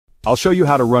I'll show you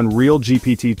how to run real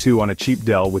GPT-2 on a cheap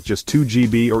Dell with just 2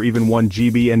 GB or even 1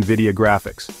 GB NVIDIA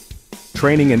graphics.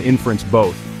 Training and inference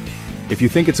both. If you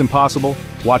think it's impossible,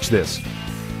 watch this.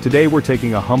 Today we're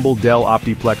taking a humble Dell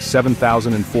Optiplex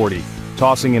 7040,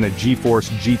 tossing in a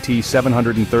GeForce GT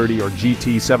 730 or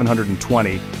GT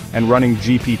 720, and running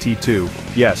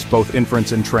GPT-2, yes, both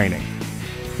inference and training.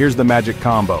 Here's the magic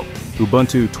combo: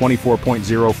 Ubuntu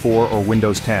 24.04 or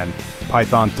Windows 10,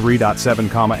 Python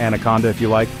 3.7, Anaconda if you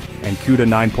like, and CUDA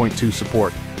 9.2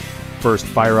 support. First,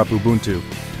 fire up Ubuntu,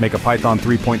 make a Python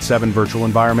 3.7 virtual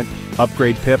environment,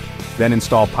 upgrade pip, then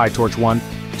install PyTorch 1,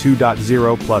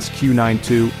 2.0 plus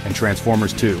Q92 and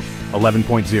Transformers 2,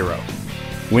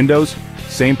 11.0. Windows,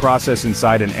 same process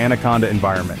inside an Anaconda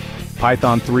environment,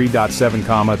 Python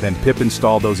 3.7, then pip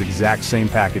install those exact same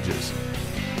packages.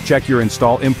 Check your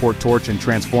install import torch and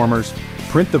transformers,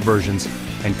 print the versions,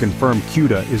 and confirm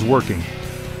CUDA is working.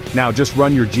 Now just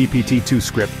run your GPT-2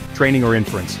 script, training or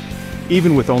inference.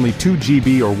 Even with only 2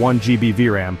 GB or 1 GB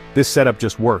VRAM, this setup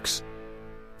just works.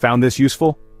 Found this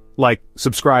useful? Like,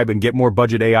 subscribe and get more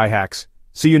budget AI hacks.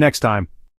 See you next time.